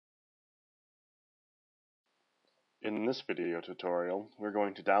In this video tutorial, we're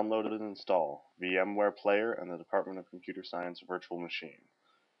going to download and install VMware Player and the Department of Computer Science Virtual Machine.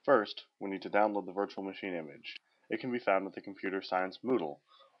 First, we need to download the virtual machine image. It can be found at the Computer Science Moodle,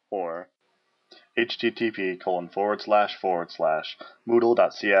 or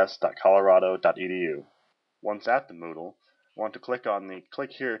http://moodle.cs.colorado.edu. Once at the Moodle, we want to click on the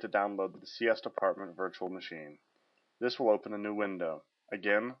Click Here to download the CS Department Virtual Machine. This will open a new window.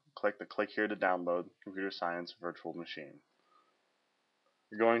 Again, click the Click Here to download Computer Science Virtual Machine.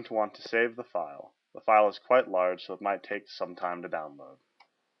 You're going to want to save the file. The file is quite large, so it might take some time to download.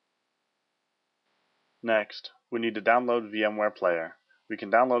 Next, we need to download VMware Player. We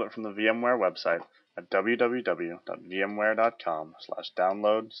can download it from the VMware website at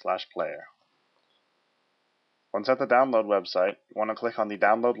www.vmware.com/download/player. Once at the download website, you want to click on the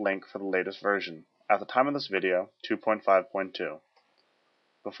download link for the latest version. At the time of this video, 2.5.2.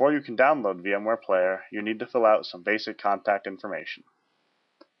 Before you can download VMware Player, you need to fill out some basic contact information.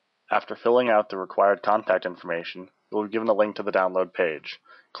 After filling out the required contact information, you will be given a link to the download page.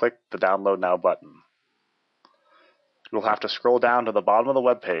 Click the Download Now button. You will have to scroll down to the bottom of the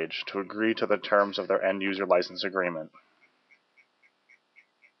web page to agree to the terms of their end user license agreement.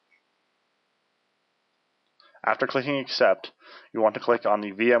 After clicking Accept, you want to click on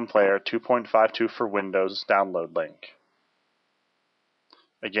the VM Player 2.52 for Windows download link.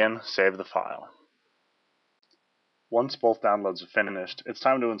 Again, save the file. Once both downloads are finished, it's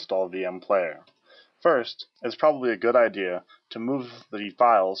time to install VM Player. First, it's probably a good idea to move the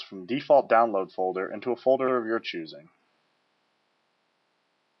files from the default download folder into a folder of your choosing.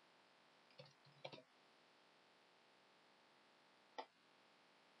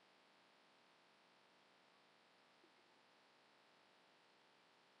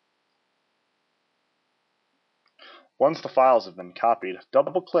 Once the files have been copied,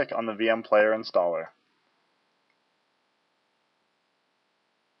 double-click on the VM Player installer.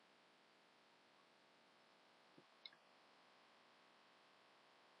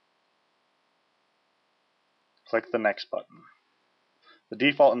 Click the Next button. The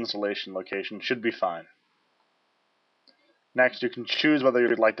default installation location should be fine. Next, you can choose whether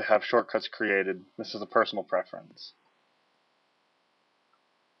you'd like to have shortcuts created. This is a personal preference.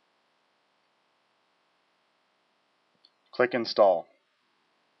 Click Install.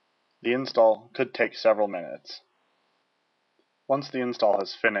 The install could take several minutes. Once the install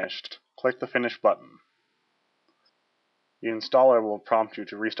has finished, click the Finish button. The installer will prompt you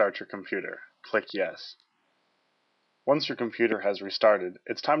to restart your computer. Click Yes. Once your computer has restarted,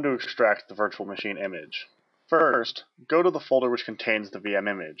 it's time to extract the virtual machine image. First, go to the folder which contains the VM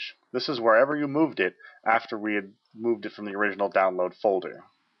image. This is wherever you moved it after we had moved it from the original download folder.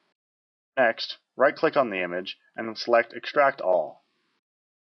 Next, right-click on the image and select Extract All.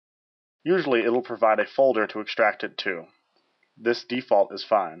 Usually it'll provide a folder to extract it to. This default is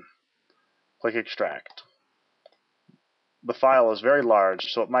fine. Click Extract. The file is very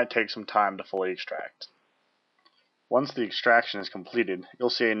large, so it might take some time to fully extract. Once the extraction is completed, you'll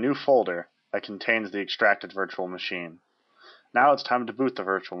see a new folder that contains the extracted virtual machine. Now it's time to boot the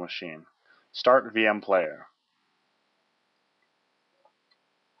virtual machine. Start VM Player.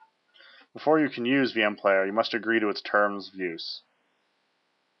 Before you can use VM Player, you must agree to its terms of use.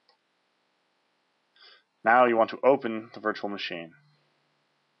 Now you want to open the virtual machine.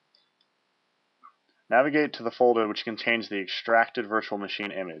 Navigate to the folder which contains the extracted virtual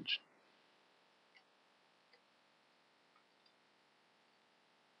machine image.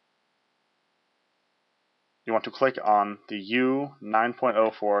 You want to click on the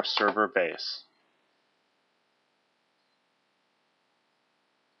U9.04 server base.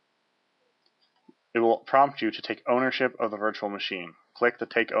 It will prompt you to take ownership of the virtual machine. Click the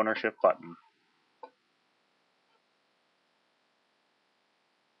Take Ownership button.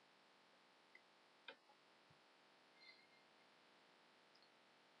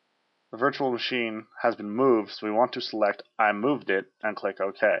 The virtual machine has been moved, so we want to select I moved it and click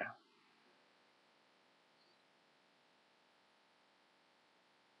OK.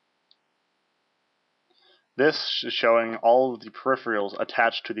 This is showing all of the peripherals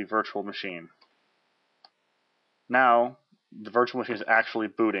attached to the virtual machine. Now, the virtual machine is actually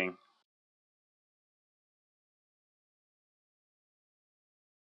booting.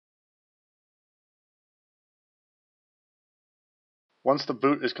 Once the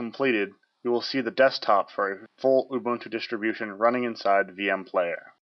boot is completed, you will see the desktop for a full Ubuntu distribution running inside VM Player.